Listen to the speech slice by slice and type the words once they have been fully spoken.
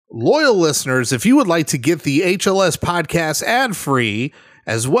Loyal listeners, if you would like to get the HLS podcast ad-free,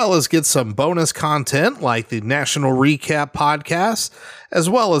 as well as get some bonus content like the National Recap podcast, as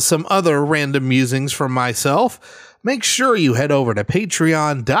well as some other random musings from myself, make sure you head over to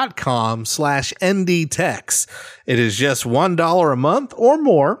patreon.com/ndtex. It is just $1 a month or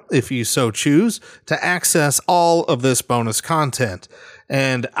more, if you so choose, to access all of this bonus content.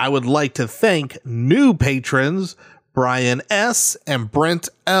 And I would like to thank new patrons, Brian S. and Brent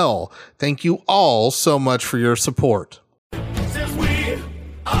L. Thank you all so much for your support. Since we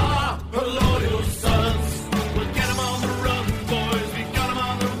are her loyal sons, we'll get 'em on the run, boys. We got 'em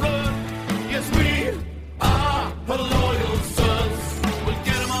on the run. Yes, we are her loyal sons. We'll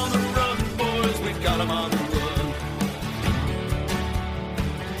get 'em on the run, boys. We got 'em on the run.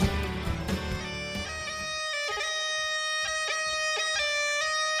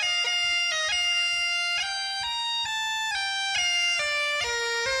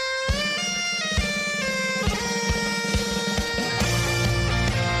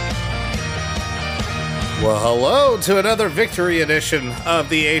 Well, hello to another victory edition of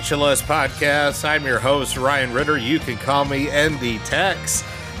the HLS podcast. I'm your host, Ryan Ritter. You can call me ND Tex.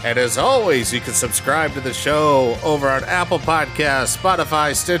 And as always, you can subscribe to the show over on Apple Podcasts,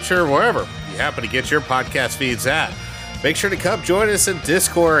 Spotify, Stitcher, wherever you happen to get your podcast feeds at. Make sure to come join us in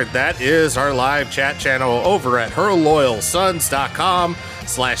Discord. That is our live chat channel over at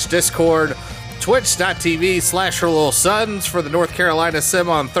herloyalsons.com/Discord. Twitch.tv/herloyalsons for the North Carolina Sim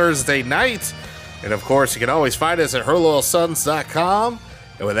on Thursday night. And of course, you can always find us at herloyalsons.com.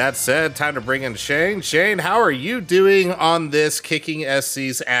 And with that said, time to bring in Shane. Shane, how are you doing on this kicking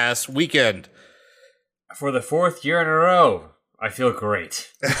SC's ass weekend? For the fourth year in a row, I feel great.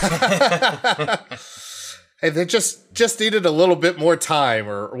 Hey, they just needed a little bit more time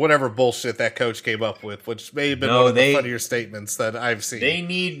or whatever bullshit that coach came up with, which may have been one of the funnier statements that I've seen. They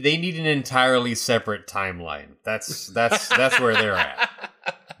need an entirely separate timeline. That's where they're at.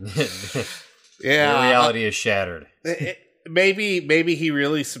 Yeah, their reality is shattered. Maybe he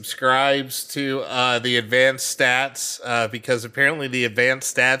really subscribes to the advanced stats because apparently the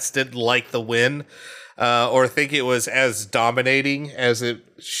advanced stats didn't like the win or think it was as dominating as it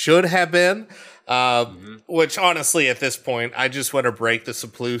should have been. Which honestly, at this point, I just want to break the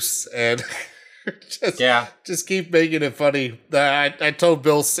Saploose and just keep making it funny. I told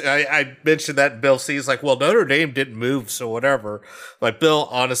Bill, I mentioned that Bill C is like, well, Notre Dame didn't move, so whatever. Like, Bill,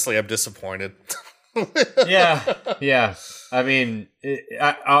 honestly, I'm disappointed. Yeah. I mean,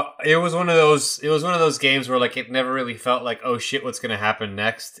 it was one of those games where like it never really felt like, oh shit, what's gonna happen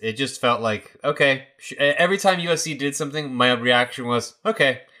next. It just felt like, okay. Every time USC did something, my reaction was,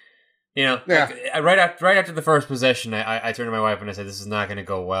 okay. You know, like, right after the first possession, I turned to my wife and I said, this is not going to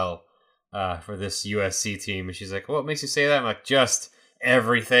go well for this USC team. And she's like, well, what makes you say that? I'm like, just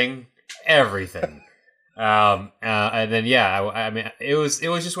everything. And then, I mean, it was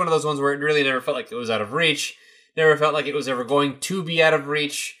just one of those ones where it really never felt like it was out of reach. Never felt like it was ever going to be out of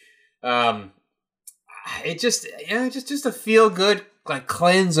reach. It just a feel good, like,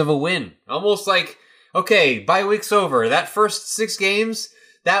 cleanse of a win. Almost like, okay, bye week's over. That first 6 games,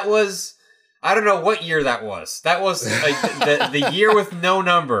 that was, I don't know what year that was. That was like the year with no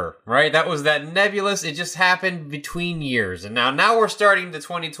number, right? That was that nebulous. It just happened between years. And now we're starting the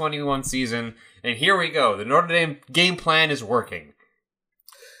 2021 season, and here we go. The Notre Dame game plan is working.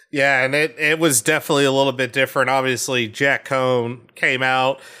 Yeah, and it was definitely a little bit different. Obviously, Jack Cohn came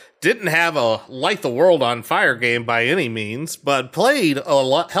out, didn't have a light the world on fire game by any means, but played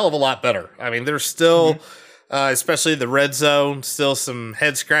hell of a lot better. I mean, there's still... especially the red zone, still some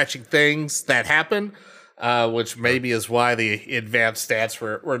head-scratching things that happen, which maybe is why the advanced stats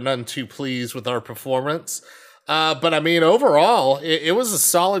were none too pleased with our performance. But, I mean, overall, it was a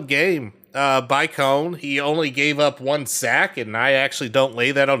solid game by Cone. He only gave up 1 sack, and I actually don't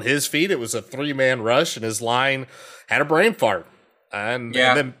lay that on his feet. It was a 3-man rush, and his line had a brain fart. And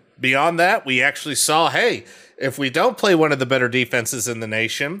then beyond that, we actually saw, hey, if we don't play one of the better defenses in the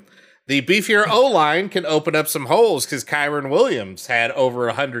nation, the beefier O-line can open up some holes because Kyron Williams had over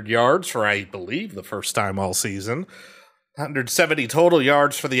 100 yards for, I believe, the first time all season. 170 total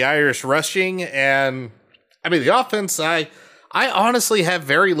yards for the Irish rushing. And, I mean, the offense, I honestly have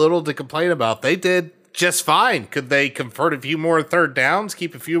very little to complain about. They did just fine. Could they convert a few more third downs,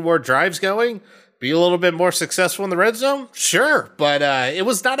 keep a few more drives going, be a little bit more successful in the red zone? Sure. But it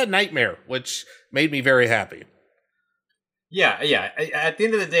was not a nightmare, which made me very happy. Yeah. At the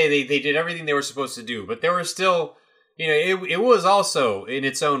end of the day, they did everything they were supposed to do, but there was still, you know, it was also, in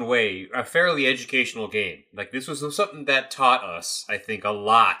its own way, a fairly educational game. Like, this was something that taught us, I think, a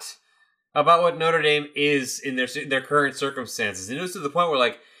lot about what Notre Dame is in their current circumstances. And it was to the point where,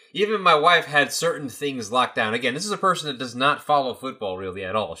 like, even my wife had certain things locked down. Again, this is a person that does not follow football really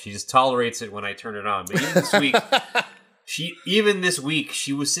at all. She just tolerates it when I turn it on. But even this week,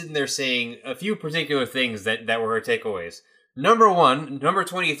 she was sitting there saying a few particular things that were her takeaways. Number 1, number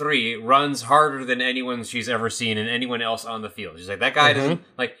 23 runs harder than anyone she's ever seen and anyone else on the field. She's like, that guy doesn't,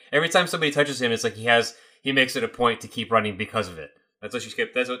 like, every time somebody touches him, it's like he makes it a point to keep running because of it. That's what she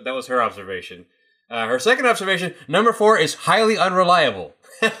skipped. That was her observation. Her second observation, number 4 is highly unreliable.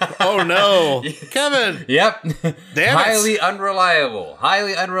 Oh no, Kevin. Yep. Damn Highly unreliable.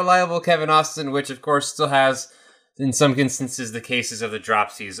 Highly unreliable Kevin Austin, which of course still has, in some instances, the cases of the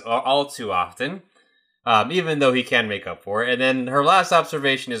dropsies all too often. Even though he can make up for it. And then her last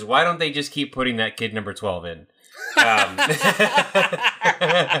observation is, why don't they just keep putting that kid number 12 in?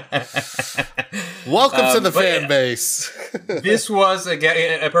 Welcome to the fan base. This was,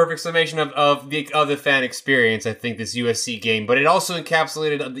 again, a perfect summation of the fan experience, I think, this USC game. But it also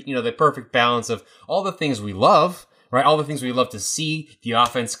encapsulated, the perfect balance of all the things we love, right? All the things we love to see. The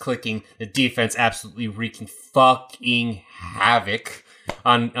offense clicking, the defense absolutely wreaking fucking havoc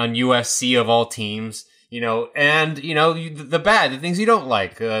on USC of all teams. The things you don't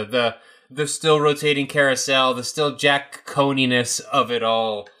like, the still rotating carousel, the still Jack Coniness of it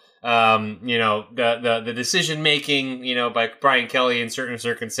all, the decision making, by Brian Kelly in certain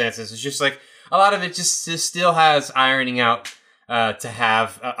circumstances. It's just like a lot of it just still has ironing out to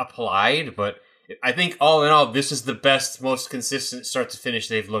have applied. But I think all in all, this is the best, most consistent start to finish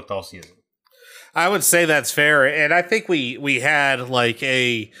they've looked all season. I would say that's fair, and I think we had like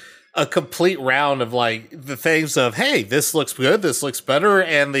a complete round of like the things of, hey, this looks good, this looks better,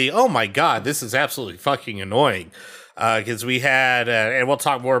 and the, oh my God, this is absolutely fucking annoying. Because we had, and we'll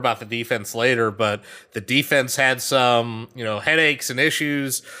talk more about the defense later, but the defense had some, headaches and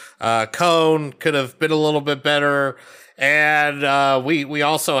issues. Cone could have been a little bit better. And we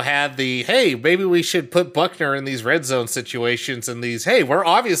also had the, hey, maybe we should put Buckner in these red zone situations and these, hey, we're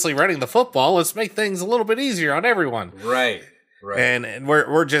obviously running the football. Let's make things a little bit easier on everyone. Right. And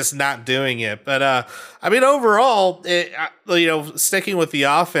we're just not doing it. But, overall, sticking with the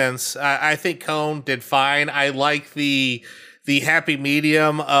offense, I think Cone did fine. I like the happy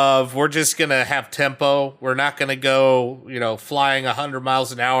medium of we're just going to have tempo. We're not going to go, flying 100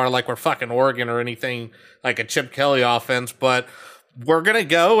 miles an hour like we're fucking Oregon or anything like a Chip Kelly offense. But we're going to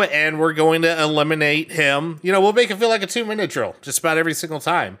go and we're going to eliminate him. We'll make it feel like a 2-minute drill just about every single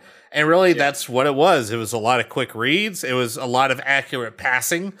time. And really, that's what it was. It was a lot of quick reads. It was a lot of accurate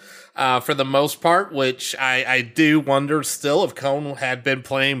passing for the most part, which I do wonder still if Cone had been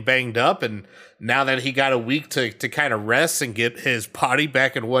playing banged up. And now that he got a week to kind of rest and get his body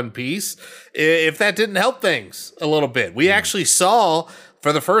back in one piece, if that didn't help things a little bit. We actually saw,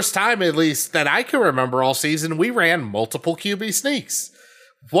 for the first time at least that I can remember all season, we ran multiple QB sneaks.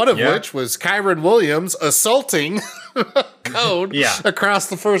 One of which was Kyron Williams assaulting Cone across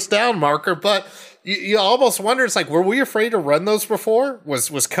the first down marker. But you almost wonder, it's like, were we afraid to run those before?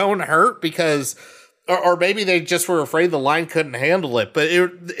 Was Cone hurt because, or maybe they just were afraid the line couldn't handle it. But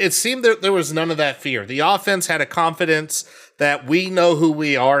it seemed that there was none of that fear. The offense had a confidence that we know who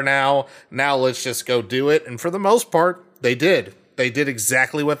we are now. Now let's just go do it. And for the most part, they did. They did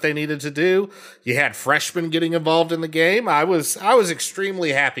exactly what they needed to do. You had freshmen getting involved in the game. I was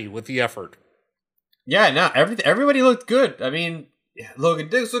extremely happy with the effort. Yeah, no, everybody looked good. I mean, Logan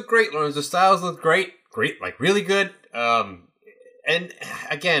Diggs looked great. Lorenzo Styles looked great, like really good. And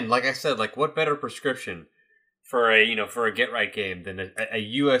again, like I said, like what better prescription for a get right game than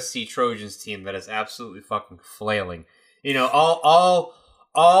a USC Trojans team that is absolutely fucking flailing.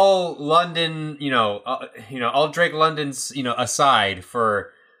 All London, all Drake London's, aside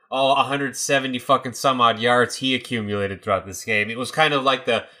for all 170 fucking some odd yards he accumulated throughout this game. It was kind of like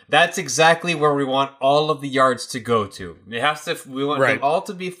that's exactly where we want all of the yards to go to. We want them all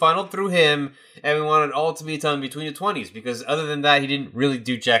to be funneled through him, and we want it all to be done between the 20s, because other than that, he didn't really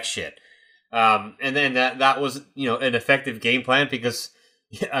do jack shit. And then that was, an effective game plan because,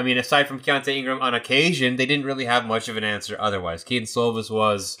 aside from Keontae Ingram on occasion, they didn't really have much of an answer otherwise. Keaton Slovis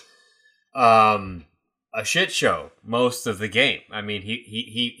was a shit show most of the game.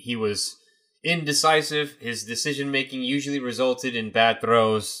 He was indecisive. His decision-making usually resulted in bad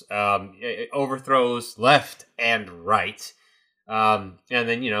throws, overthrows left and right. And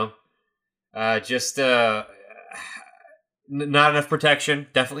then, not enough protection,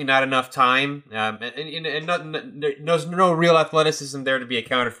 definitely not enough time, and there's no real athleticism there to be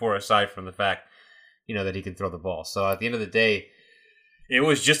accounted for aside from the fact, that he can throw the ball. So at the end of the day, it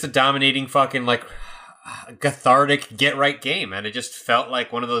was just a dominating fucking cathartic get right game, and it just felt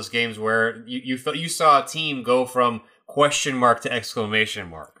like one of those games where you saw a team go from question mark to exclamation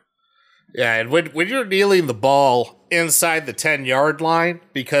mark. Yeah, and when you're kneeling the ball inside the 10-yard line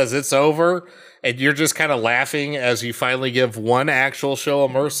because it's over, and you're just kind of laughing as you finally give one actual show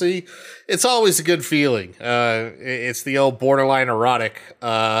of mercy, it's always a good feeling. It's the old borderline erotic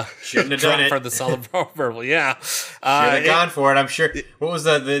Shouldn't have done it for the solid verbal. Yeah. Should have gone for it, I'm sure. What was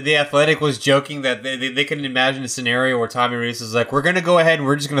the Athletic was joking that they couldn't imagine a scenario where Tommy Reese was like, we're going to go ahead and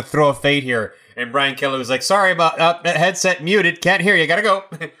we're just going to throw a fade here. And Brian Kelly was like, sorry about headset muted. Can't hear you. Got to go.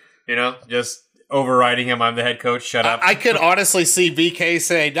 Just overriding him. I'm the head coach. Shut up. I could honestly see BK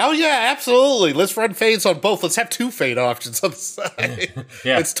saying, "Oh yeah, absolutely. Let's run fades on both. Let's have 2 fade options on the side."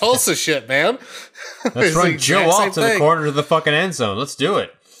 Yeah. It's Tulsa shit, man. Let's run Joe off to the corner to the fucking end zone. Let's do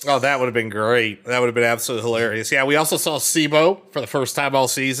it. Oh, that would have been great. That would have been absolutely hilarious. Yeah, we also saw Sebo for the first time all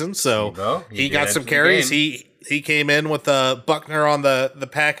season, so he got some carries. He came in with Buckner on the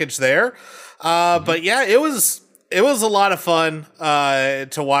package there. But yeah, it was a lot of fun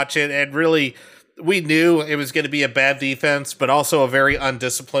to watch it, and really, we knew it was going to be a bad defense, but also a very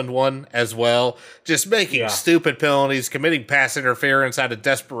undisciplined one as well. Just making stupid penalties, committing pass interference out of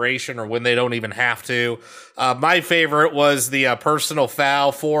desperation or when they don't even have to. My favorite was the personal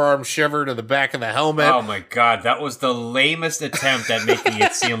foul, forearm shiver to the back of the helmet. Oh my God, that was the lamest attempt at making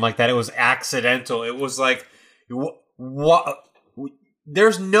it seem like that it was accidental. It was like, what?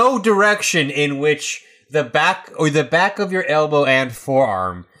 There's no direction in which the back of your elbow and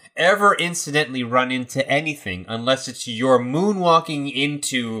forearm ever incidentally run into anything unless it's you're moonwalking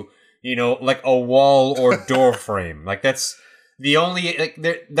into, like a wall or door frame. Like that's the only,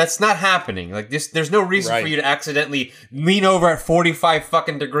 that's not happening. Like there's no reason for you to accidentally lean over at 45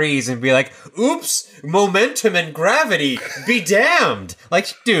 fucking degrees and be like, oops, momentum and gravity, be damned.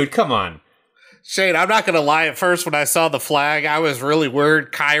 Like, dude, come on. Shane, I'm not going to lie. At first, when I saw the flag, I was really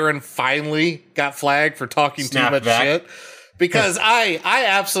worried Kyron finally got flagged for talking too much shit. Because I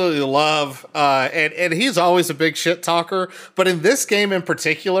absolutely love, and he's always a big shit talker, but in this game in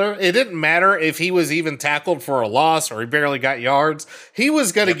particular, it didn't matter if he was even tackled for a loss or he barely got yards. He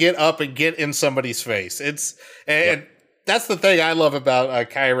was going to get up and get in somebody's face. And that's the thing I love about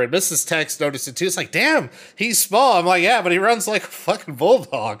Kyron. Mrs. Tex noticed it too. It's like, damn, he's small. I'm like, yeah, but he runs like a fucking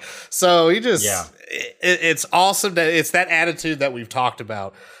bulldog. So he just, it's awesome that it's that attitude that we've talked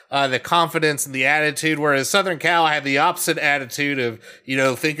about. The confidence and the attitude, whereas Southern Cal had the opposite attitude of,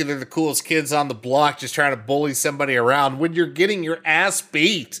 thinking they're the coolest kids on the block, just trying to bully somebody around when you're getting your ass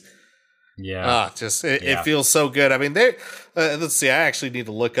beat. Yeah. It feels so good. I mean, let's see, I actually need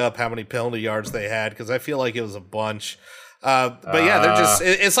to look up how many penalty yards they had because I feel like it was a bunch. But yeah, they're just,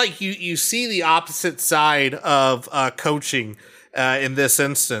 it's like you see the opposite side of coaching in this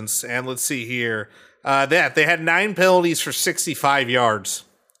instance. And let's see here. They had 9 penalties for 65 yards.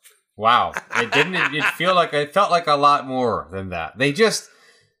 Wow. It felt like a lot more than that. You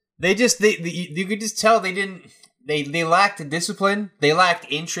could just tell they lacked discipline. They lacked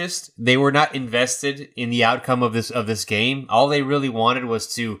interest. They were not invested in the outcome of this game. All they really wanted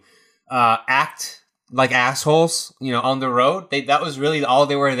was to act like assholes, on the road. That was really all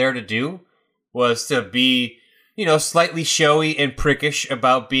they were there to do, was to be, slightly showy and prickish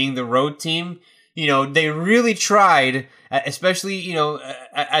about being the road team. They really tried, especially,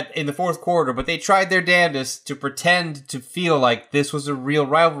 in the fourth quarter, but they tried their damnedest to pretend to feel like this was a real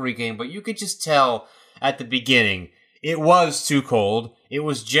rivalry game. But you could just tell at the beginning, it was too cold. It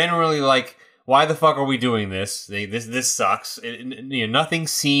was generally like, why the fuck are we doing this? This sucks. Nothing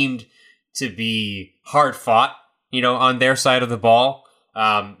seemed to be hard fought, on their side of the ball.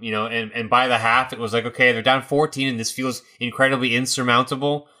 And by the half, it was like, okay, they're down 14 and this feels incredibly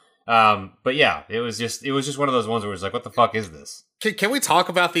insurmountable. But yeah, it was just one of those ones where it's like, what the fuck is this? Can we talk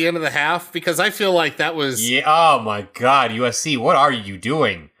about the end of the half? Because I feel like that was... Yeah, oh my God, USC, what are you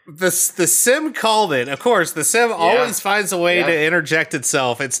doing? The sim called it. Of course, the sim always finds a way to interject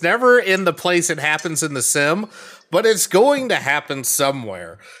itself. It's never in the place it happens in the sim, but it's going to happen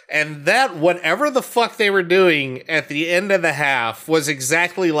somewhere. And that, whatever the fuck they were doing at the end of the half, was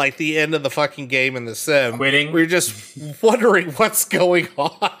exactly like the end of the fucking game in the sim. Quitting. We were just wondering what's going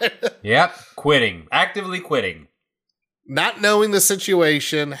on. Yep, quitting. Actively quitting. Not knowing the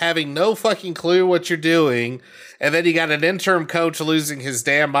situation, having no fucking clue what you're doing, and then you got an interim coach losing his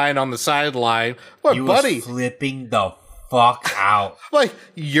damn mind on the sideline. What, buddy? Was flipping the fuck out. Like,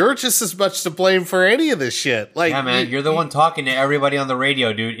 you're just as much to blame for any of this shit. Like, yeah, man, you're the one talking to everybody on the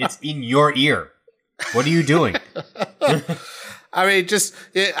radio, dude. It's in your ear. What are you doing? I mean,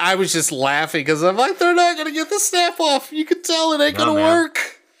 I was just laughing because I'm like, they're not going to get the snap off. You can tell it ain't going to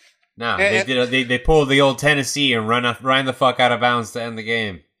work. No, they pulled the old Tennessee and ran the fuck out of bounds to end the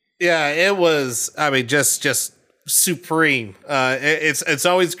game. Yeah, it was, I mean, just supreme. It's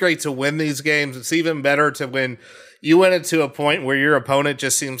always great to win these games. It's even better to win. You win it to a point where your opponent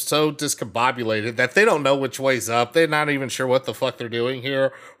just seems so discombobulated that they don't know which way's up. They're not even sure what the fuck they're doing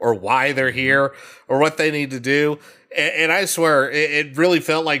here or why they're here or what they need to do. And I swear, it really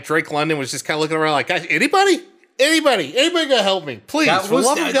felt like Drake London was just kind of looking around like, guys, anybody gonna help me? Please, for the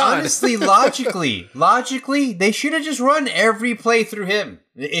love of God. Honestly, logically, they should have just run every play through him.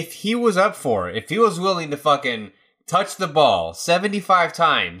 If he was up for it, if he was willing to fucking touch the ball 75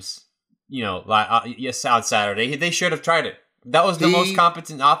 times, yes, on Saturday, they should have tried it. That was the most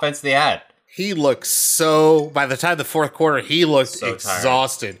competent offense they had. He looked by the time the fourth quarter, he looked so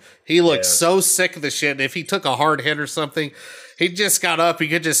exhausted. Tired. He looked so sick of the shit. And if he took a hard hit or something, he just got up. You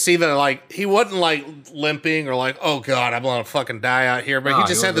could just see that, like, he wasn't like limping or like, oh God, I'm gonna fucking die out here. But he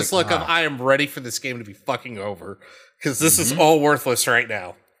just had this look of, I am ready for this game to be fucking over because this is all worthless right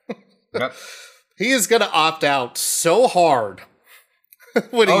now. Yep. He is gonna opt out so hard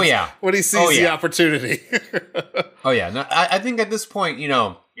when he sees the opportunity. Oh yeah, no, I think at this point,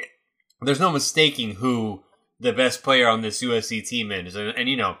 there's no mistaking who the best player on this USC team is.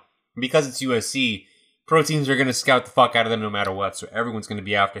 And because it's USC, pro teams are going to scout the fuck out of them no matter what. So everyone's going to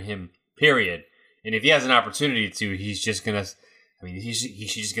be after him, period. And if he has an opportunity to, he's just going to, he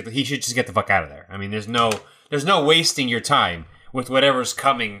should just get the fuck out of there. I mean, there's no wasting your time with whatever's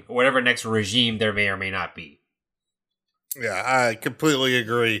coming, whatever next regime there may or may not be. Yeah, I completely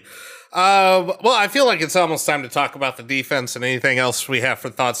agree. Well, I feel like it's almost time to talk about the defense and anything else we have for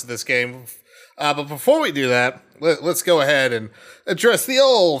thoughts of this game. But before we do that, let's go ahead and address the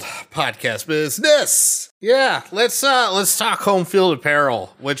old podcast business. Yeah, let's talk home field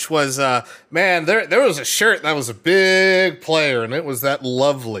apparel, which was man, there was a shirt that was a big player, and it was that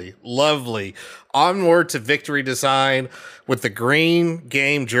lovely Onward to Victory design with the green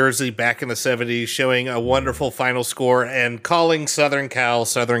game jersey back in the 70s, showing a wonderful final score and calling Southern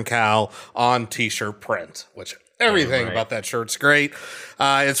Cal on t-shirt print, which everything about that shirt's great.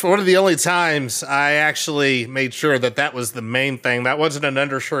 It's one of the only times I actually made sure that was the main thing. That wasn't an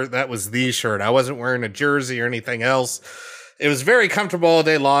undershirt. That was the shirt. I wasn't wearing a jersey or anything else. It was very comfortable all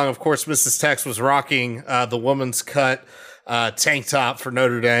day long. Of course, Mrs. Tex was rocking the woman's cut tank top for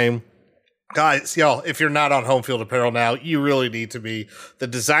Notre Dame. Guys, y'all, if you're not on Home Field Apparel now, you really need to be. The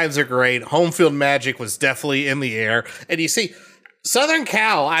designs are great. Home field magic was definitely in the air. And you see, Southern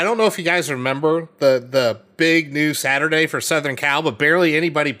Cal, I don't know if you guys remember the big new Saturday for Southern Cal, but barely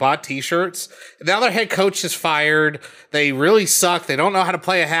anybody bought t-shirts. Now their head coach is fired. They really suck. They don't know how to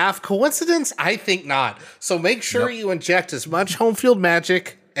play a half. Coincidence? I think not. So make sure you inject as much home field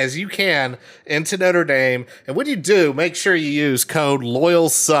magic as you can into Notre Dame. And when you do, make sure you use code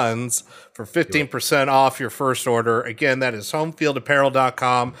LoyalSons for 15% off your first order. Again, that is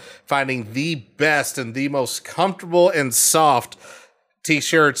homefieldapparel.com, finding the best and the most comfortable and soft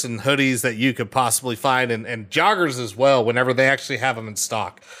t-shirts and hoodies that you could possibly find, and joggers as well whenever they actually have them in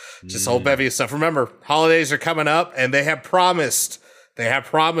stock. Just a whole bevy of stuff. Remember, holidays are coming up, and they have promised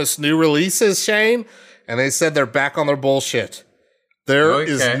new releases, Shane, and they said they're back on their bullshit. There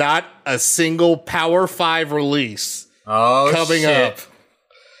is not a single Power 5 release coming up.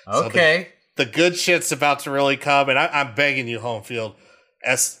 Okay. So the good shit's about to really come, and I'm begging you, home field.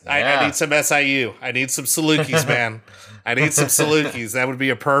 I need some SIU. I need some Salukis, man. I need some Salukis. That would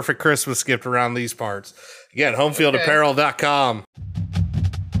be a perfect Christmas gift around these parts. Again, homefieldapparel.com.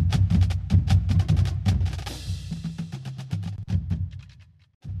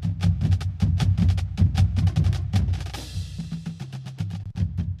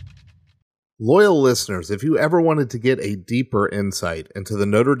 Loyal listeners, if you ever wanted to get a deeper insight into the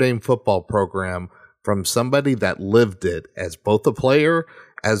Notre Dame football program from somebody that lived it as both a player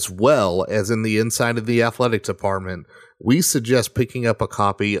as well as in the inside of the athletic department, we suggest picking up a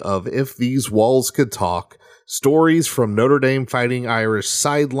copy of If These Walls Could Talk, Stories from Notre Dame Fighting Irish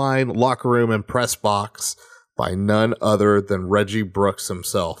Sideline, Locker Room, and Press Box by none other than Reggie Brooks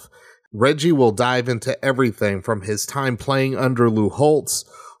himself. Reggie will dive into everything from his time playing under Lou Holtz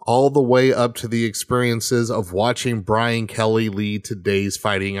all the way up to the experiences of watching Brian Kelly lead today's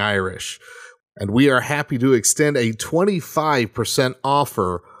Fighting Irish. And we are happy to extend a 25%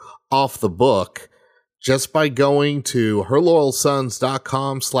 offer off the book just by going to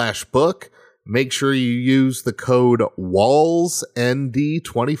herloyalsons.com/book. Make sure you use the code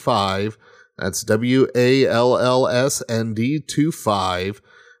WALLSND25. That's WALLSND25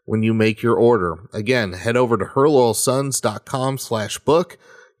 when you make your order. Again, head over to herloyalsons.com/book.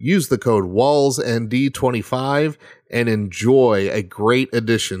 Use the code WALLSND25 and enjoy a great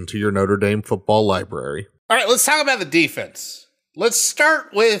addition to your Notre Dame football library. All right, let's talk about the defense. Let's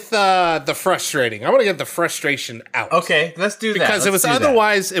start with the frustrating. I want to get the frustration out. Okay, let's do that. Because it was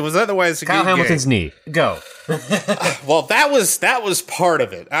otherwise a Kyle good Hamilton's game. knee. Go. Well, that was part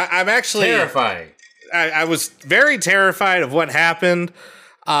of it. I'm actually Terrifying. I was very terrified of what happened,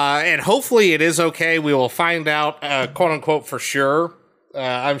 and hopefully it is okay. We will find out, quote unquote, for sure.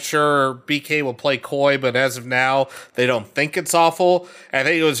 I'm sure BK will play coy, but as of now, they don't think it's awful. I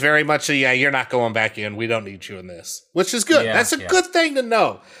think it was very much you're not going back in. We don't need you in this, which is good. That's a good thing to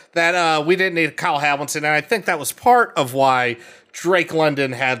know, that we didn't need Kyle Hamilton, and I think that was part of why Drake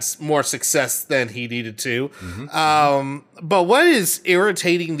London had more success than he needed to. But what is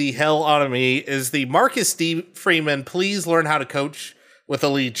irritating the hell out of me is the Marcus D. Freeman, please learn how to coach with a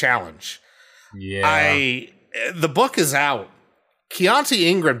lead challenge. Yeah. The book is out. Keontae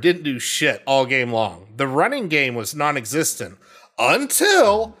Ingram didn't do shit all game long. The running game was non-existent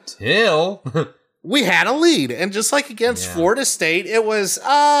until we had a lead. And just like against Florida State, it was,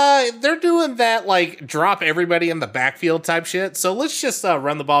 they're doing that, like, drop everybody in the backfield type shit. So let's just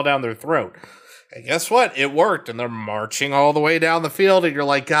run the ball down their throat. And guess what? It worked. And they're marching all the way down the field. And you're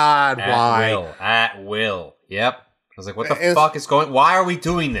like, God, why? At will. Yep. I was like, what the fuck is going? Why are we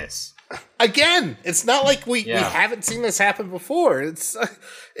doing this? Again, it's not like we haven't seen this happen before.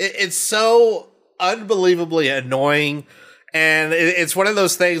 It's so unbelievably annoying, and it's one of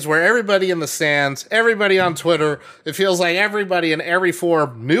those things where everybody in the stands, everybody on Twitter, it feels like everybody in every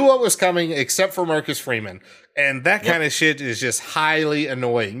forum knew what was coming except for Marcus Freeman, and that kind of shit is just highly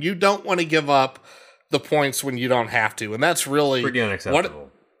annoying. You don't want to give up the points when you don't have to, and that's really pretty unacceptable.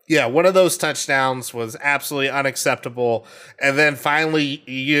 One of those touchdowns was absolutely unacceptable. And then finally,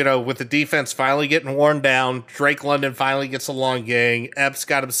 with the defense finally getting worn down, Drake London finally gets a long gain. Epps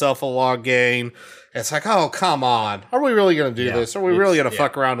got himself a long gain. It's like, oh, come on. Are we really going to do this? Are we really going to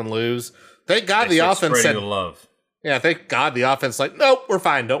fuck around and lose? Thank God the offense said, love. Yeah, thank God the offense like, nope, we're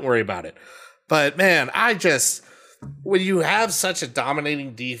fine. Don't worry about it. But man, when you have such a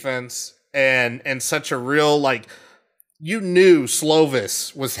dominating defense and such a real, like, you knew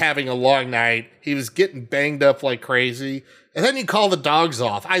Slovis was having a long night. He was getting banged up like crazy. And then you call the dogs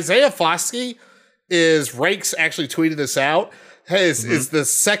off. Isaiah Foskey Rakes actually tweeted this out, is the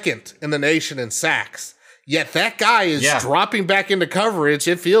second in the nation in sacks. Yet that guy is dropping back into coverage,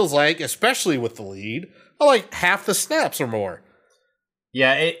 it feels like, especially with the lead, like half the snaps or more.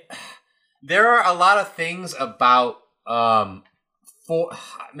 Yeah, there are a lot of things about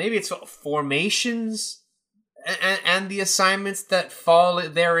maybe it's formations and the assignments that fall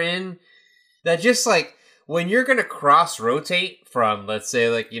therein, that just like when you're going to cross rotate from, let's say,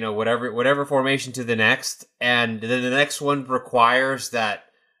 like, whatever formation to the next, and then the next one requires that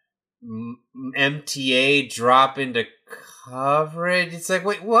MTA drop into coverage. It's like,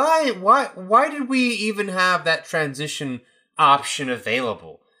 wait, why did we even have that transition option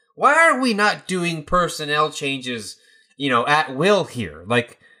available? Why are we not doing personnel changes, at will here?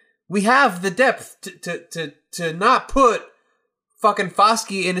 Like, we have the depth to not put fucking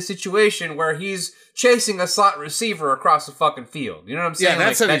Foskey in a situation where he's chasing a slot receiver across the fucking field. You know what I'm saying? Yeah,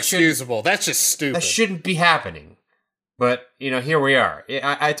 that's inexcusable. That's just stupid. That shouldn't be happening. But, here we are.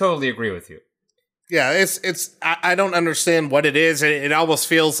 I totally agree with you. Yeah, I don't understand what it is. It almost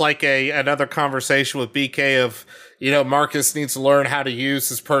feels like another conversation with BK of, Marcus needs to learn how to use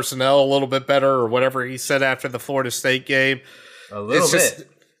his personnel a little bit better, or whatever he said after the Florida State game. A little bit.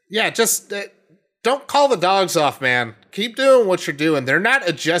 Yeah, just don't call the dogs off, man. Keep doing what you're doing. They're not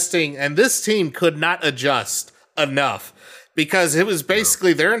adjusting, and this team could not adjust enough, because it was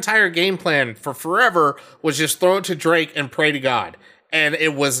basically their entire game plan for forever was just throw it to Drake and pray to God, and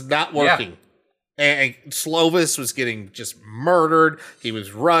it was not working. And Slovis was getting just murdered. He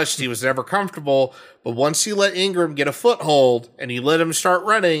was rushed. He was never comfortable. But once you let Ingram get a foothold and you let him start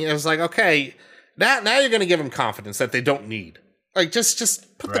running, it was like, okay, now you're going to give him confidence that they don't need. Like,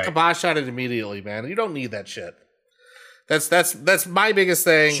 just put the kibosh on it immediately, man. You don't need that shit. That's my biggest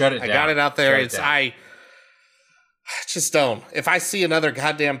thing. Shut it down. I got it out there. I just don't. If I see another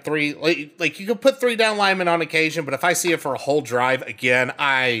goddamn three, like you can put 3 down linemen on occasion, but if I see it for a whole drive again,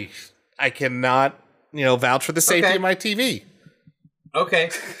 I cannot, vouch for the safety of my TV. Okay.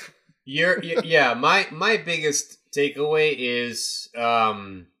 My biggest takeaway is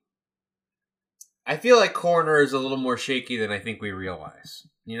I feel like corner is a little more shaky than I think we realize.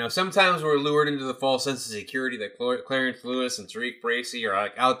 Sometimes we're lured into the false sense of security that Clarence Lewis and Tariq Bracy are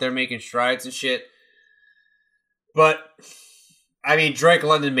like out there making strides and shit. But I mean, Drake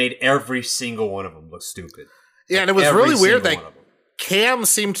London made every single one of them look stupid. Yeah, and it was really weird that Cam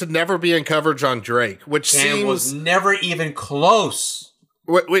seemed to never be in coverage on Drake, Cam was never even close.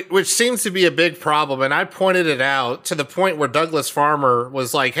 Which seems to be a big problem, and I pointed it out to the point where Douglas Farmer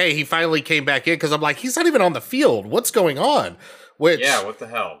was like, hey, he finally came back in, because I'm like, he's not even on the field. What's going on? Yeah, what the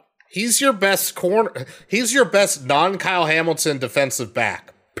hell? He's your best he's your best non-Kyle Hamilton defensive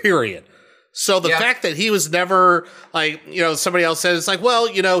back, period. So the fact that he was never, like, somebody else said, it's like, well,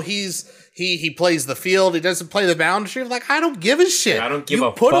 he plays the field, he doesn't play the boundary. Like, I don't give a shit. Yeah, I don't give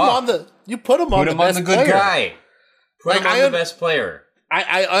a fuck. You put him on the best the good player. guy. Put him on the best player.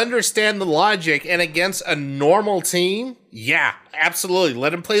 I understand the logic, and against a normal team, yeah, absolutely.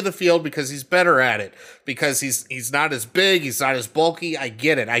 Let him play the field because he's better at it. Because he's not as big, he's not as bulky. I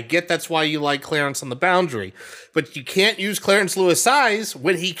get it. I get that's why you like Clarence on the boundary. But you can't use Clarence Lewis' size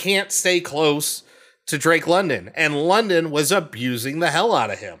when he can't stay close to Drake London. And London was abusing the hell out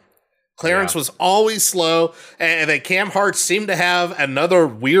of him. Clarence was always slow, and then Cam Hart seemed to have another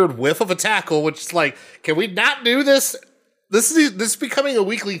weird whiff of a tackle, which is like, can we not do this? This is becoming a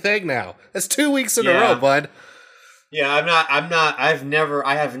weekly thing now. That's 2 weeks in a row, bud. Yeah, I have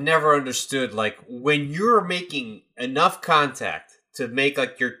never understood, like, when you're making enough contact to make,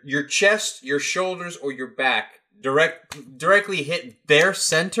 like, your chest, your shoulders, or your back directly hit their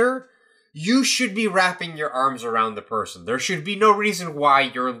center, you should be wrapping your arms around the person. There should be no reason why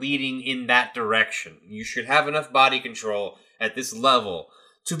you're leading in that direction. You should have enough body control at this level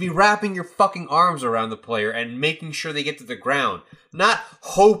to be wrapping your fucking arms around the player and making sure they get to the ground. Not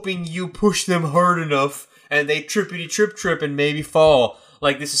hoping you push them hard enough and they trippity trip and maybe fall.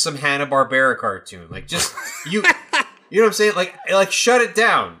 Like this is some Hanna-Barbera cartoon. Like, just, you know what I'm saying? Like shut it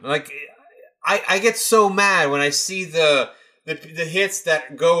down. Like, I get so mad when I see the hits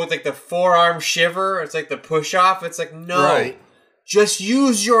that go with, like, the forearm shiver. It's like the push-off. It's like, no. Right. Just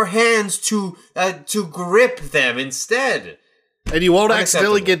use your hands to grip them instead. And you won't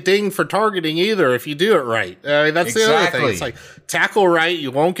accidentally get dinged for targeting either if you do it right. I mean, that's the other thing. It's like, tackle right,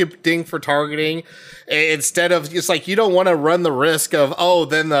 you won't get dinged for targeting. Instead of, it's like, you don't want to run the risk of,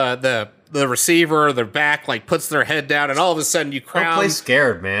 then the receiver or their back, like, puts their head down, and all of a sudden you crown. Don't play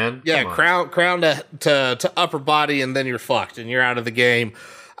scared, man. Yeah, crown to upper body, and then you're fucked, and you're out of the game.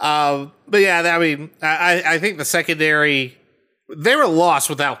 But yeah, I mean, I think the secondary, they were lost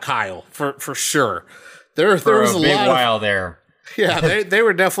without Kyle, for sure. There was a big lot while there. Yeah, they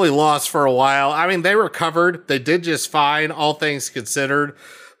were definitely lost for a while. I mean, they recovered. They did just fine, all things considered.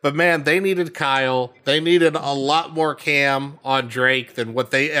 But, man, they needed Kyle. They needed a lot more Cam on Drake than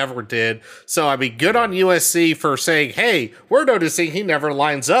what they ever did. So, I mean, good on USC for saying, hey, we're noticing he never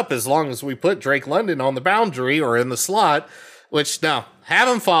lines up as long as we put Drake London on the boundary or in the slot. Which, no, have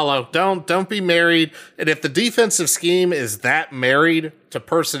him follow. Don't be married. And if the defensive scheme is that married to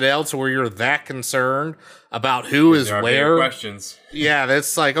personnel to where you're that concerned about who is where, questions. Yeah,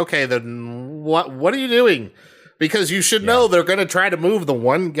 that's like, okay, then what are you doing? Because you should know they're going to try to move the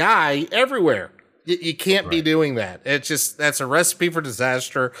one guy everywhere. You can't be doing that. It's just, that's a recipe for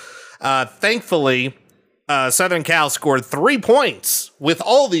disaster. Thankfully, Southern Cal scored 3 points with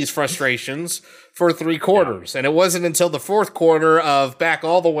all these frustrations for 3 quarters. And it wasn't until the fourth quarter of back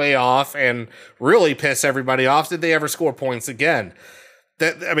all the way off and really piss everybody off did they ever score points again.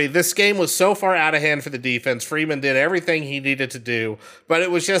 This game was so far out of hand for the defense. Freeman did everything he needed to do, but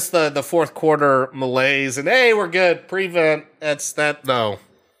it was just the fourth quarter malaise. And hey, we're good. Prevent. No.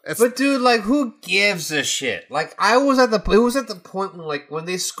 But dude, like, who gives a shit? Like, it was at the point when, like, when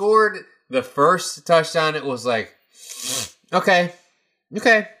they scored the first touchdown, it was like, okay.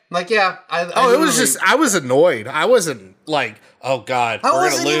 Like, yeah. I was annoyed. I wasn't like, oh God,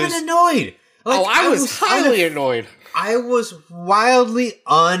 we're going to lose. I wasn't even annoyed. Like, I was highly annoyed. I was wildly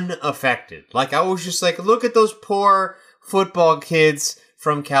unaffected. Like, I was just like, look at those poor football kids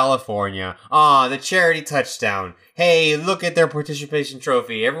from California. Aw, the charity touchdown. Hey, look at their participation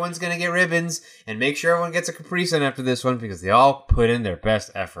trophy. Everyone's going to get ribbons, and make sure everyone gets a Capri Sun after this one because they all put in their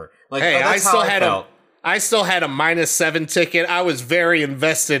best effort. Like, hey, I still had a -7 ticket. I was very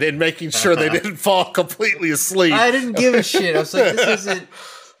invested in making sure they didn't fall completely asleep. I didn't give a shit. I was like,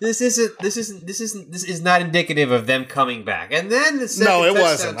 This is not indicative of them coming back. And then the second touchdown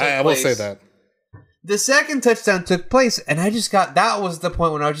wasn't. I will say that. The second touchdown took place, and that was the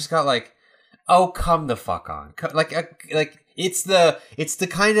point when I just got like, oh, come the fuck on. Like it's the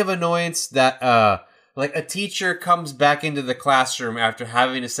kind of annoyance that like a teacher comes back into the classroom after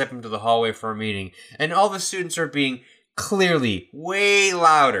having to step into the hallway for a meeting, and all the students are being clearly way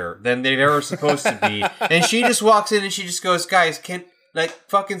louder than they're ever supposed to be. And she just walks in and she just goes, guys, like,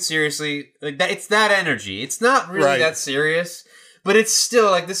 fucking seriously, like, that, it's that energy. It's not really that serious, but it's still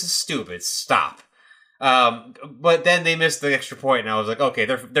like, this is stupid. Stop. But then they missed the extra point, and I was like, okay,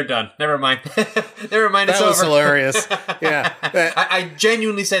 they're done. Never mind. Never mind. It's That was over. hilarious. Yeah. I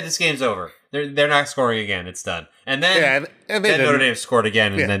genuinely said this game's over. They're not scoring again. It's done. And then, and then Notre Dame scored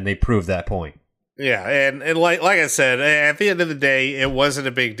again, and then they proved that point. Yeah, and like I said, at the end of the day, it wasn't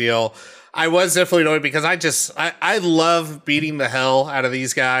a big deal. I was definitely annoyed because I love beating the hell out of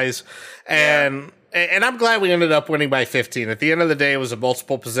these guys, and I'm glad we ended up winning by 15. At the end of the day, it was a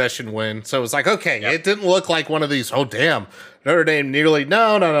multiple possession win, so it was like, okay, it didn't look like one of these, oh damn, Notre Dame nearly.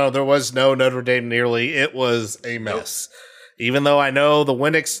 No, there was no Notre Dame nearly. It was a mess. Even though I know the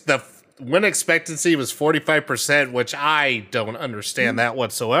win expectancy was 45%, which I don't understand that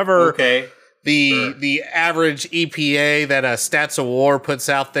whatsoever. Okay. The average EPA that Stats of War puts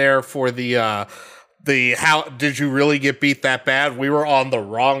out there for the how did you really get beat that bad? We were on the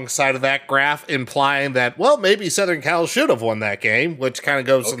wrong side of that graph, implying that, well, maybe Southern Cal should have won that game, which kind of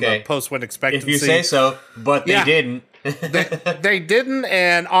goes in the post-win expectancy. If you say so, but they didn't. they didn't,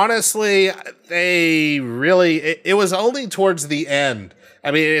 and honestly, they really, it was only towards the end. I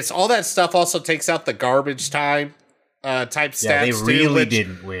mean, it's all that stuff also takes out the garbage time type stats. Yeah, they really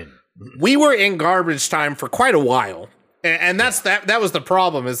didn't win. We were in garbage time for quite a while. And that's that was the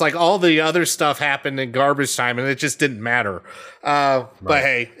problem. Is like all the other stuff happened in garbage time and it just didn't matter. But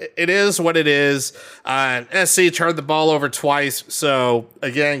hey, it is what it is. SC turned the ball over twice. So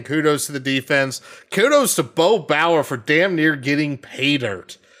again, kudos to the defense. Kudos to Bo Bauer for damn near getting pay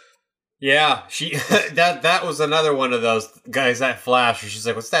dirt. Yeah, she that was another one of those guys that flash. She's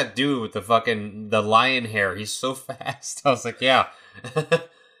like, "What's that dude with the lion hair? He's so fast." I was like, "Yeah."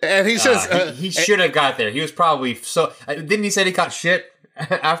 And he's just he should have got there. He was probably so. Didn't he say he caught shit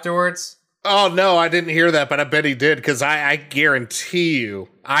afterwards? Oh no, I didn't hear that, but I bet he did because I guarantee you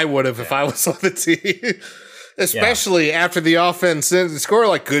I would have if I was on the team. Especially after the offense didn't score.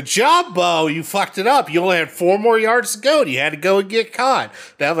 Like, good job, Bo. You fucked it up. You only had 4 more yards to go. And you had to go and get caught.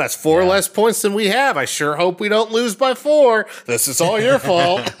 Now that's 4 less points than we have. I sure hope we don't lose by 4. This is all your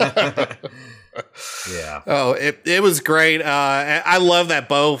fault. Yeah. Oh, it was great. I love that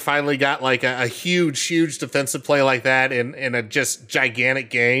Bo finally got like a huge defensive play like that in a just gigantic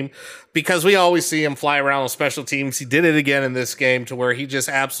game, because we always see him fly around on special teams. He did it again in this game to where he just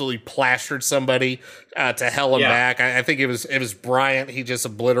absolutely plastered somebody to hell and back. I think it was Bryant. He just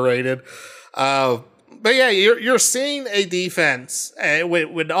obliterated. But yeah, you're seeing a defense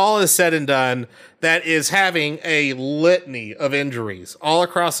when all is said and done that is having a litany of injuries all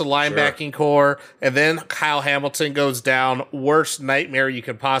across the linebacking core, and then Kyle Hamilton goes down, worst nightmare you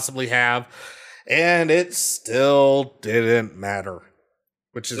could possibly have, and it still didn't matter,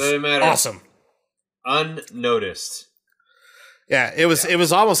 which is awesome. Unnoticed. Yeah, it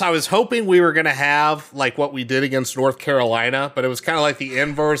was almost, I was hoping we were going to have like what we did against North Carolina, but it was kind of like the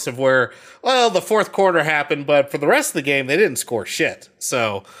inverse of where, well, the fourth quarter happened, but for the rest of the game, they didn't score shit.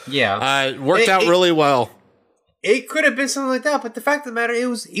 So, it worked out really well. It could have been something like that, but the fact of the matter, it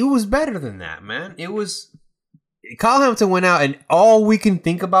was better than that, man. It was, Kyle Hamilton went out, and all we can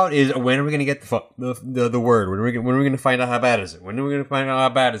think about is, when are we going to get the word? When are we going to find out how bad is it? When are we going to find out how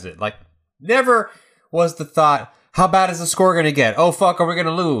bad is it? Like, never was the thought, how bad is the score going to get? Oh, fuck, are we going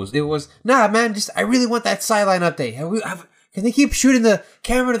to lose? It was, nah, man, I really want that sideline update. Can they keep shooting the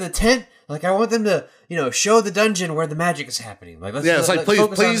camera to the tent? Like, I want them to, show the dungeon where the magic is happening. Like, it's like,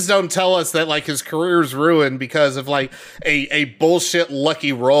 please don't tell us that, like, his career's ruined because of, like, a bullshit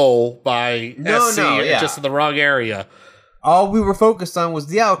lucky roll by SC just in the wrong area. All we were focused on was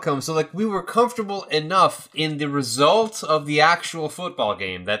the outcome. So, like, we were comfortable enough in the result of the actual football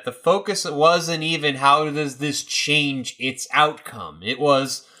game that the focus wasn't even how does this change its outcome. It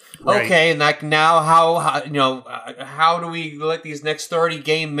was, okay, like, now how do we let these next 30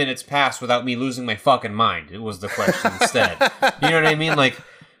 game minutes pass without me losing my fucking mind? It was the question instead. You know what I mean? Like,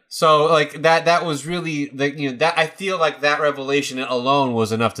 so, like, that was really, that I feel like that revelation alone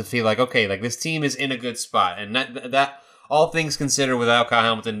was enough to feel like, okay, like, this team is in a good spot. And that all things considered, without Kyle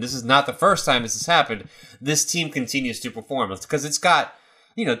Hamilton, this is not the first time this has happened. This team continues to perform. It's because it's got,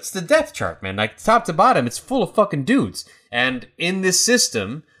 it's the depth chart, man. Like, top to bottom, it's full of fucking dudes. And in this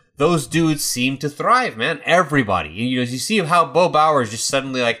system, those dudes seem to thrive, man. Everybody. You see how Bo Bauer just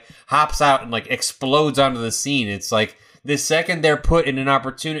suddenly, like, hops out and, like, explodes onto the scene. It's like, the second they're put in an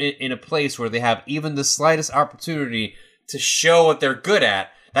opportunity, in a place where they have even the slightest opportunity to show what they're good at,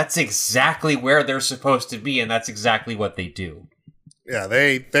 that's exactly where they're supposed to be, and that's exactly what they do. Yeah,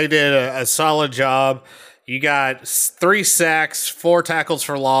 they did a solid job. You got 3 sacks, 4 tackles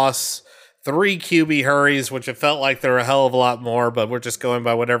for loss, 3 QB hurries, which it felt like there were a hell of a lot more, but we're just going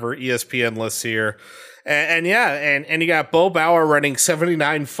by whatever ESPN lists here. And you got Bo Bauer running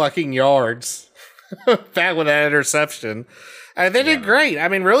 79 fucking yards. back with that interception. And they did great. I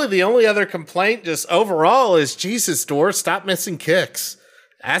mean, really, the only other complaint just overall is, Jesus, Dor, stop missing kicks.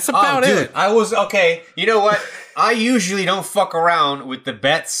 That's about it. I was, okay, you know what? I usually don't fuck around with the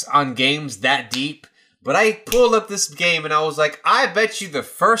bets on games that deep, but I pulled up this game and I was like, I bet you the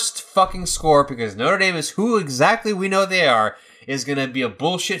first fucking score, because Notre Dame is who exactly we know they are, is going to be a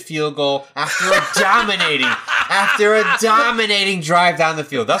bullshit field goal after a dominating drive down the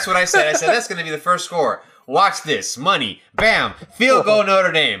field. That's what I said. I said, that's going to be the first score. Watch this. Money. Bam. Field goal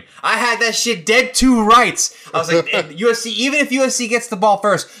Notre Dame. I had that shit dead to rights. I was like, USC, even if USC gets the ball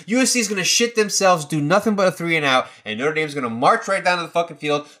first, USC is going to shit themselves, do nothing but a 3 and out, and Notre Dame's going to march right down to the fucking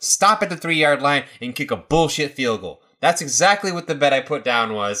field, stop at the 3-yard line, and kick a bullshit field goal. That's exactly what the bet I put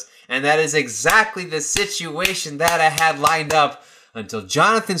down was, and that is exactly the situation that I had lined up until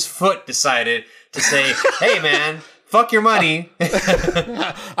Jonathan's foot decided to say, hey man, fuck your money.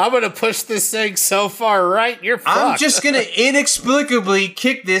 I'm going to push this thing so far right, you're fucked. I'm just going to inexplicably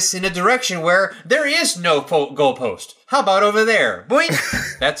kick this in a direction where there is no goalpost. How about over there?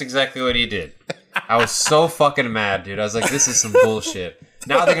 Boink! That's exactly what he did. I was so fucking mad, dude. I was like, this is some bullshit.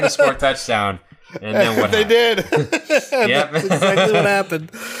 Now they're going to score a touchdown. And then what they happened? did. Yep. That's exactly what happened.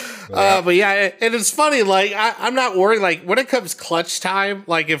 But yeah, and it's funny, like, I'm not worried, like, when it comes clutch time,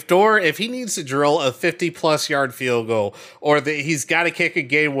 like, if he needs to drill a 50-plus yard field goal, or he's got to kick a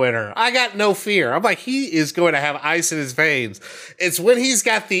game winner, I got no fear. I'm like, he is going to have ice in his veins. It's when he's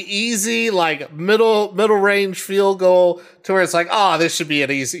got the easy, like, middle range field goal to where it's like, oh, this should be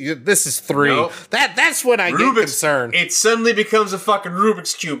an easy, this is 3. Nope. That's when I get concerned. It suddenly becomes a fucking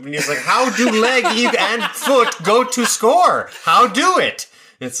Rubik's Cube, and he's like, how do leg and foot go to score? How do it?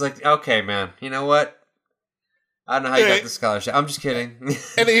 It's like, okay, man, you know what? I don't know how you got the scholarship. I'm just kidding.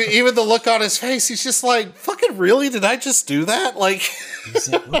 And even the look on his face, he's just like, fucking really? Did I just do that? Like, he's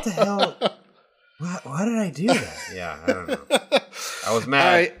like, what the hell? Why did I do that? Yeah, I don't know. I was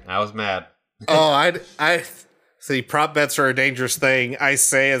mad. I was mad. Oh, I see, prop bets are a dangerous thing. I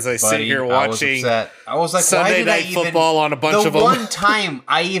say as I sit here watching I was like, Sunday Night Football on a bunch of them. The one time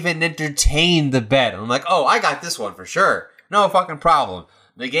I even entertained the bet, I'm like, oh, I got this one for sure. No fucking problem.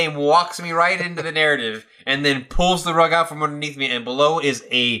 The game walks me right into the narrative and then pulls the rug out from underneath me, and below is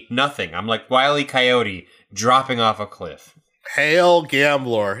a nothing. I'm like Wile E. Coyote dropping off a cliff. Hail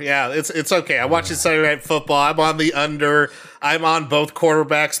gambler. Yeah, it's okay. I watch Sunday Night Football. I'm on the under. I'm on both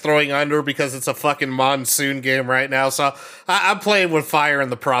quarterbacks throwing under because it's a fucking monsoon game right now. So I'm playing with fire in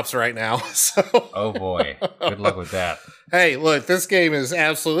the props right now. So. Oh boy. Good luck with that. Hey, look, this game is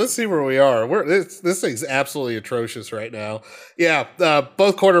absolutely, let's see where we are. This thing's absolutely atrocious right now. Yeah,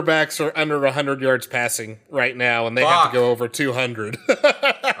 both quarterbacks are under 100 yards passing right now, and they have to go over 200.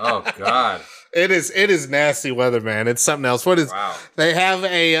 Oh, God. It is nasty weather, man. It's something else. What is? Wow. They have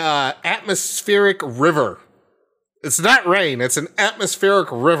a atmospheric river. It's not rain. It's an atmospheric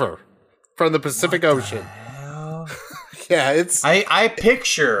river from the Pacific Ocean. Hell? Yeah, it's. I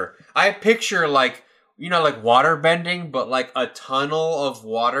picture like, you know, like water bending, but like a tunnel of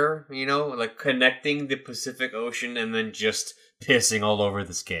water, you know, like connecting the Pacific Ocean and then just pissing all over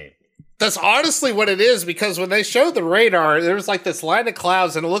this game. That's honestly what it is, because when they showed the radar, there was like this line of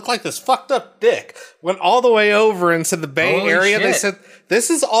clouds and it looked like this fucked up dick went all the way over into the Bay Area. Shit. They said,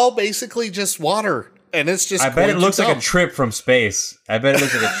 this is all basically just water. And it's just. I bet it looks like a trip from space. I bet it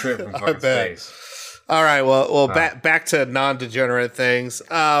looks like a trip from fucking space. All right. Well, back to non-degenerate things.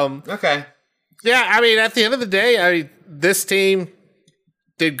 Okay. Yeah, I mean, at the end of the day, this team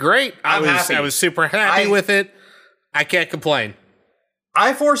did great. I was super happy with it. I can't complain.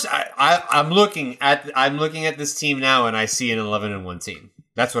 I'm looking at this team now, and I see an 11-1 team.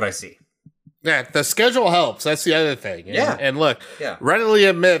 That's what I see. Yeah, the schedule helps. That's the other thing. And look, readily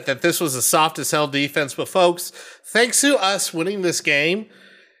admit that this was a soft as hell defense, but folks, thanks to us winning this game,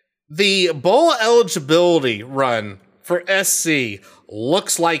 the bowl eligibility run for SC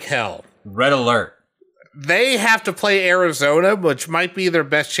looks like hell. Red alert. They have to play Arizona, which might be their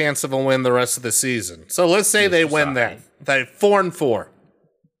best chance of a win the rest of the season. So let's say they win that. They're 4-4.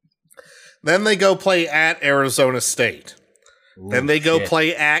 Then they go play at Arizona State. Then they go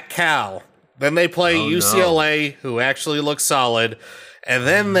play at Cal. Then they play UCLA, who actually looks solid. And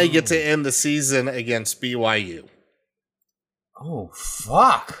then they get to end the season against BYU. Oh,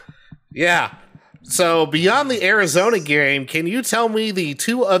 fuck. Yeah. So beyond the Arizona game, can you tell me the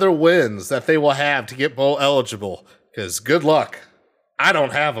 2 other wins that they will have to get bowl eligible? Because good luck. I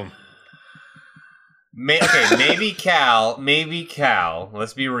don't have them. Maybe Cal.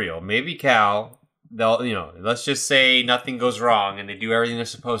 Let's be real. Maybe Cal. They'll, let's just say nothing goes wrong and they do everything they're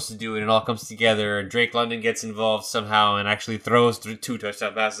supposed to do and it all comes together and Drake London gets involved somehow and actually throws 2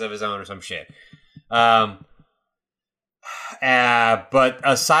 touchdown passes of his own or some shit. But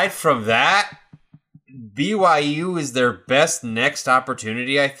aside from that, BYU is their best next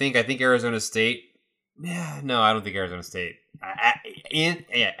opportunity, I think. I think Arizona State. Yeah, no, I don't think Arizona State. At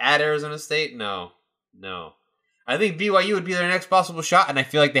Arizona State? No. I think BYU would be their next possible shot, and I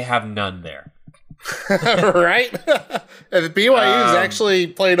feel like they have none there. Right? And BYU has actually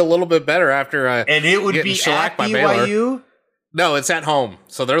played a little bit better after and it would be at by BYU? Baylor. No, it's at home,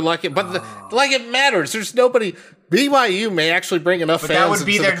 so they're lucky. But like it matters. There's nobody. BYU may actually bring enough fans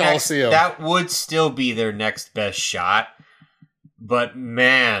into the Coliseum. That would still be their next best shot. But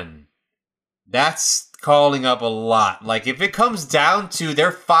man, that's calling up a lot. Like if it comes down to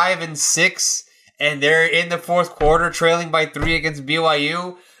they're 5-6 and they're in the fourth quarter trailing by 3 against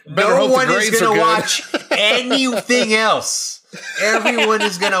BYU, no one is going to watch anything else. Everyone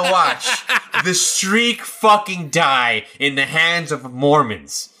is going to watch the streak fucking die in the hands of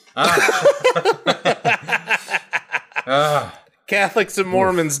Mormons. Catholics and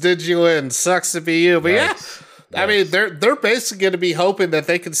Mormons did you in. Sucks to be you. But Nice. I mean, they're basically going to be hoping that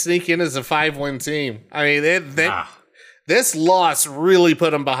they can sneak in as a 5-win team. I mean, this loss really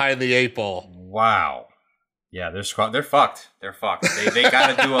put them behind the 8 ball. Wow. Yeah, they're fucked. They're fucked. They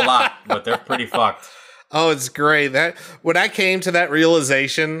got to do a lot, but they're pretty fucked. Oh, it's great. That when I came to that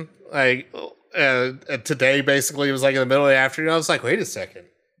realization, like today, basically, it was like in the middle of the afternoon. I was like, wait a second,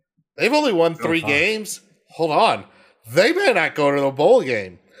 they've only won 3 games. Hold on, they may not go to the bowl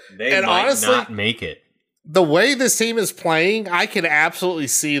game. They might honestly not make it. The way this team is playing, I can absolutely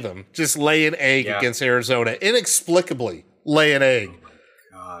see them just lay an egg against Arizona, inexplicably lay an egg.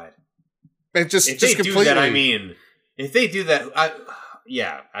 God, and just completely. Do that, I mean, if they do that,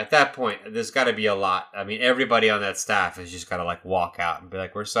 at that point, there's got to be a lot. I mean, everybody on that staff has just got to like walk out and be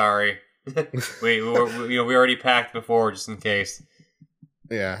like, "We're sorry, we already packed before just in case."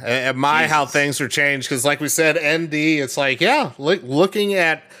 Yeah, and how things are changed because, like we said, ND, it's like looking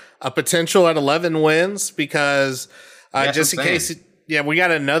at a potential at 11 wins because just in case, we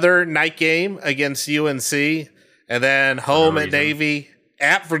got another night game against UNC and then home at Navy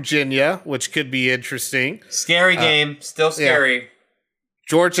at Virginia, which could be interesting. Scary game, still scary. Yeah.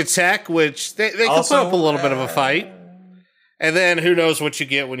 Georgia Tech, which they can put up a little bit of a fight. And then who knows what you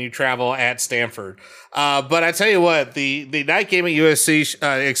get when you travel at Stanford. But I tell you what, the night game at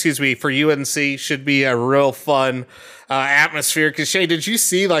for UNC should be a real fun atmosphere. Because Shane, did you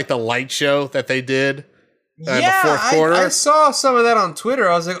see like the light show that they did in the fourth quarter? I saw some of that on Twitter.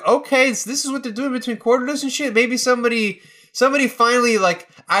 I was like, okay, this is what they're doing between quarters and shit. Maybe somebody finally like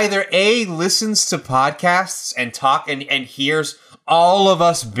either A, listens to podcasts and talk and hears all of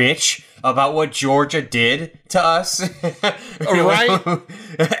us bitch about what Georgia did to us. Right?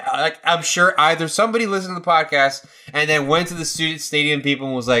 Like, I'm sure either somebody listened to the podcast and then went to the student stadium people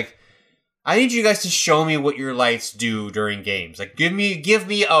and was like, I need you guys to show me what your lights do during games. Like, give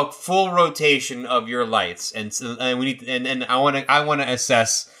me a full rotation of your lights, and we need and I want to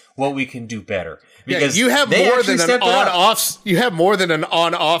assess what we can do better. Because you have more than an on-off. You have more than an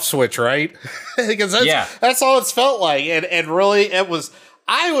on-off switch, right? Because that's all it's felt like, and really, it was.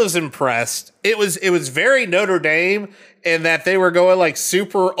 I was impressed. It was very Notre Dame in that they were going like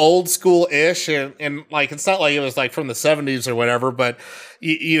super old school ish, and like it's not like it was like from the 70s or whatever, but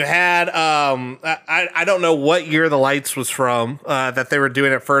you had I don't know what year the lights was from that they were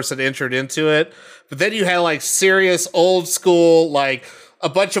doing it first and entered into it, but then you had like serious old school like. A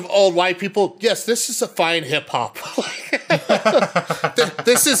bunch of old white people. Yes, this is a fine hip hop.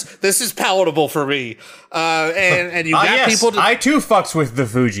 This is palatable for me. And you got people. I too fucks with the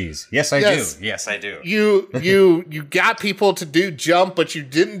Fugees. Yes, I do. Yes, I do. You got people to do jump, but you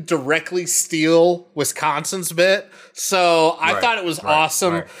didn't directly steal Wisconsin's bit. So I thought it was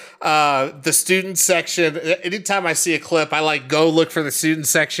awesome. Right. The student section. Anytime I see a clip, I like go look for the student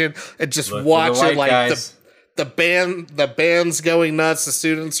section and just watch it. Like guys. The band's going nuts. The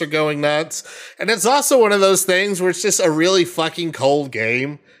students are going nuts. And it's also one of those things where it's just a really fucking cold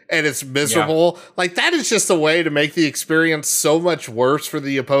game and it's miserable. Yeah. Like that is just a way to make the experience so much worse for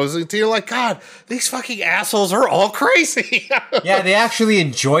the opposing team. Like, God, these fucking assholes are all crazy. Yeah, they actually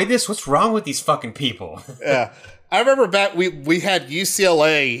enjoy this. What's wrong with these fucking people? Yeah. I remember back we had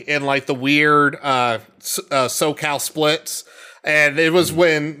UCLA in like the weird SoCal splits. And it was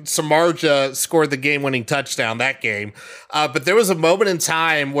when Samardzija scored the game-winning touchdown that game. But there was a moment in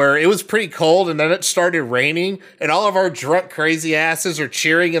time where it was pretty cold, and then it started raining, and all of our drunk, crazy asses are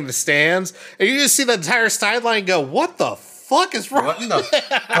cheering in the stands. And you just see the entire sideline go, what the fuck is wrong? What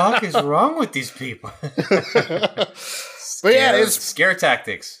the fuck is wrong with these people? But yeah, it's scare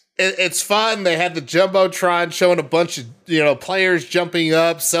tactics. it's fun. They had the Jumbotron showing a bunch of, players jumping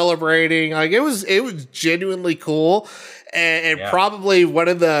up, celebrating. Like, it was genuinely cool. And probably one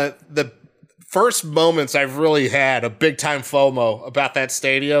of the first moments I've really had a big time FOMO about that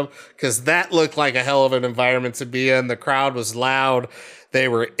stadium, because that looked like a hell of an environment to be in. The crowd was loud. They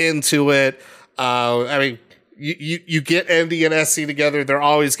were into it. I mean, you get ND and SC together, they're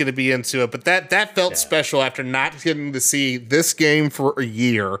always going to be into it. But that felt special after not getting to see this game for a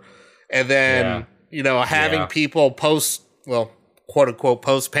year. And then, having people quote unquote,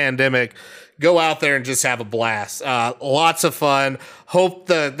 post pandemic, go out there and just have a blast. Lots of fun. Hope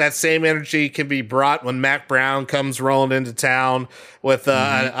that same energy can be brought when Mac Brown comes rolling into town with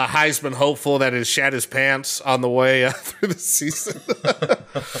a Heisman hopeful that has shat his pants on the way through the season.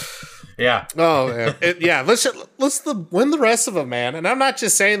 Yeah. Oh, man. Let's win the rest of them, man. And I'm not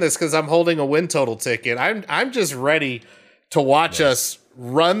just saying this because I'm holding a win total ticket. I'm just ready to watch us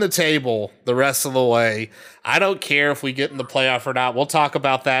run the table the rest of the way. I don't care if we get in the playoff or not. We'll talk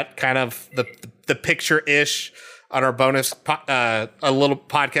about that kind of the picture-ish on our bonus a little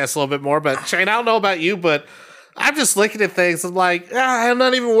podcast a little bit more. But Shane, I don't know about you, but I'm just looking at things. I'm like, I'm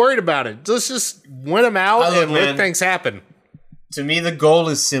not even worried about it. Let's just win them out and let things happen. To me, the goal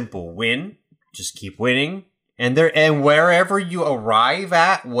is simple: win. Just keep winning. And wherever you arrive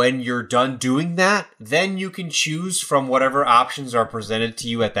at when you're done doing that, then you can choose from whatever options are presented to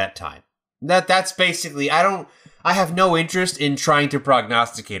you at that time. That's basically, I have no interest in trying to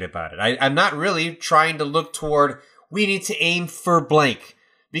prognosticate about it. I'm not really trying to look toward, we need to aim for blank.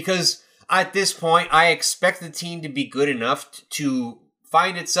 Because at this point, I expect the team to be good enough to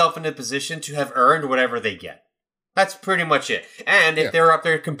find itself in a position to have earned whatever they get. That's pretty much it. And if they're up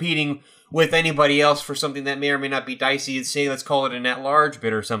there competing with anybody else for something that may or may not be dicey, and say, let's call it an at-large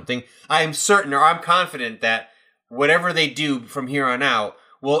bid or something, I'm certain, or I'm confident that whatever they do from here on out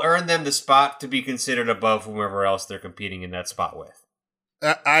will earn them the spot to be considered above whomever else they're competing in that spot with.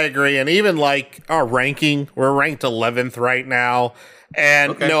 I agree. And even like our ranking, we're ranked 11th right now.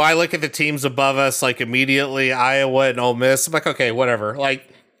 And I look at the teams above us, like immediately Iowa and Ole Miss. I'm like, okay, whatever. Like,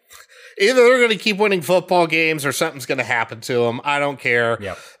 either they're going to keep winning football games or something's going to happen to them. I don't care.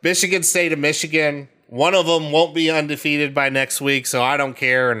 Yep. Michigan State and Michigan, one of them won't be undefeated by next week, so I don't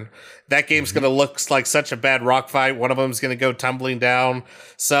care. And that game's going to look like such a bad rock fight. One of them's going to go tumbling down.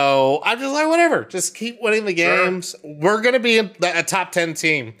 So I'm just like, whatever. Just keep winning the games. Sure. We're going to be a top 10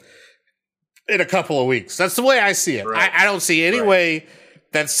 team in a couple of weeks. That's the way I see it. Right. I don't see any way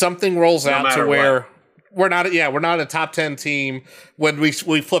that something rolls out to where we're not a top 10 team when we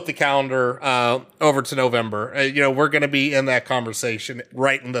flip the calendar over to November. We're going to be in that conversation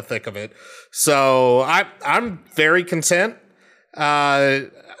right in the thick of it. So I'm very content.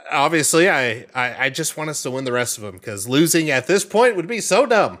 Obviously, I just want us to win the rest of them, because losing at this point would be so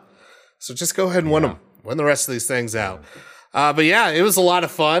dumb. So just go ahead and win them. Win the rest of these things out. But yeah, it was a lot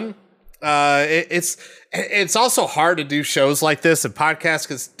of fun. It's also hard to do shows like this and podcasts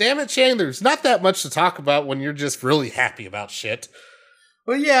because, damn it, Shane, there's not that much to talk about when you're just really happy about shit.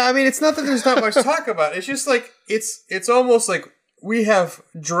 Well, yeah, I mean, it's not that there's not much to talk about. It's just like, it's almost like we have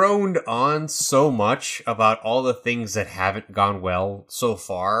droned on so much about all the things that haven't gone well so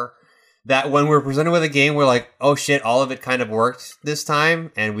far that when we're presented with a game, we're like, oh shit, all of it kind of worked this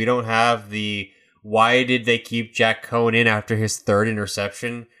time, and we don't have the why did they keep Jack Cohn in after his third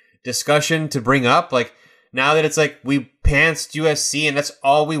interception discussion to bring up. Like, now that it's like we pantsed USC and that's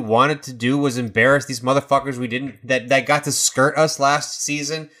all we wanted to do was embarrass these motherfuckers that got to skirt us last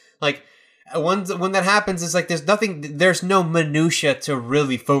season. Like, when that happens, it's like there's no minutia to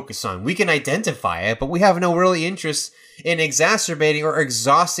really focus on. We can identify it, but we have no really interest in exacerbating or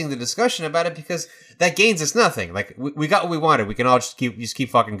exhausting the discussion about it, because that gains us nothing. Like, we got what we wanted. We can all just keep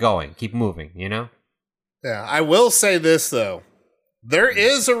fucking going, keep moving, you know? Yeah, I will say this though. There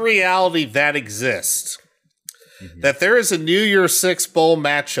is a reality that exists. That there is a New Year's Six bowl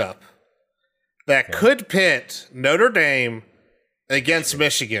matchup that could pit Notre Dame against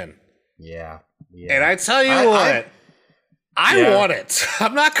Michigan. Yeah. And I tell you what, I want it.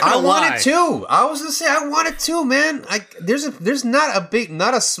 I'm not gonna lie. I want it too. I was gonna say I want it too, man. There's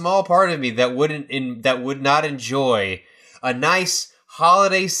not a small part of me that would not enjoy a nice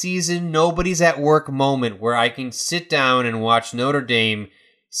holiday season, nobody's at work moment where I can sit down and watch Notre Dame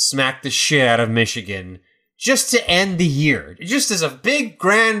smack the shit out of Michigan. Just to end the year. Just as a big,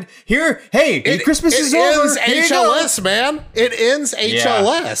 grand, here, hey, Christmas is over. It ends HLS, man. It ends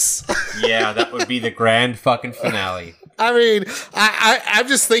HLS. Yeah, that would be the grand fucking finale. I mean, I'm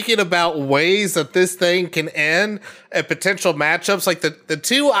just thinking about ways that this thing can end at potential matchups. Like the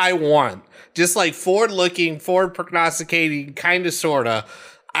two I want, just like forward-looking, forward-prognosticating, kind of, sort of.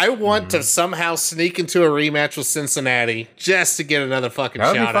 I want to somehow sneak into a rematch with Cincinnati just to get another fucking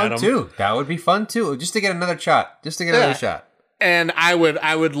That would shot be fun at them. too. That would be fun too. Just to get another shot. Another shot. And I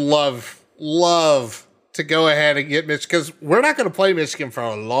would love to go ahead and get Michigan, because we're not going to play Michigan for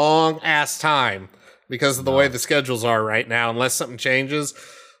a long ass time because of the way the schedules are right now, unless something changes.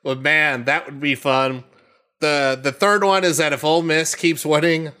 But man, that would be fun. The third one is that if Ole Miss keeps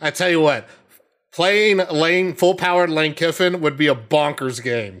winning, I tell you what, playing full-powered Lane Kiffin would be a bonkers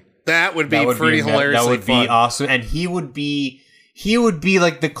game. That would be hilariously That would be fun. awesome. And he would be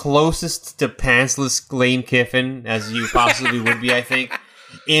like the closest to pantsless Lane Kiffin as you possibly would be, I think.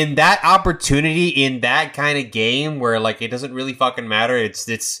 In that opportunity, in that kind of game where like it doesn't really fucking matter, it's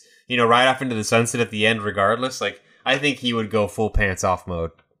right off into the sunset at the end regardless, like I think he would go full pants off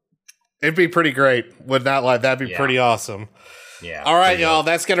mode. It'd be pretty great. Would not lie. That'd be pretty awesome. Yeah. All right, y'all.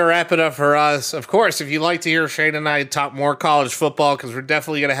 That's going to wrap it up for us. Of course, if you'd like to hear Shane and I talk more college football, because we're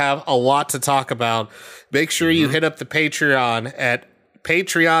definitely going to have a lot to talk about, make sure you hit up the Patreon at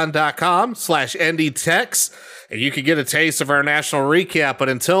patreon.com/ndtex, and you can get a taste of our national recap. But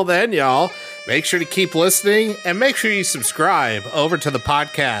until then, y'all, make sure to keep listening and make sure you subscribe over to the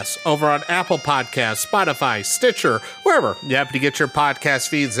podcast over on Apple Podcasts, Spotify, Stitcher, wherever you happen to get your podcast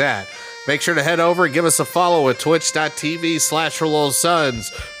feeds at. Make sure to head over and give us a follow at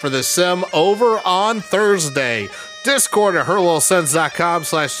twitch.tv/HerLittleSons for the sim over on Thursday. Discord at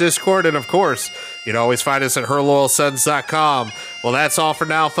herlittlesons.com/Discord. And of course, you can always find us at herlittlesons.com. Well, that's all for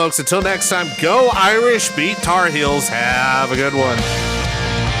now, folks. Until next time, go Irish, beat Tar Heels. Have a good one.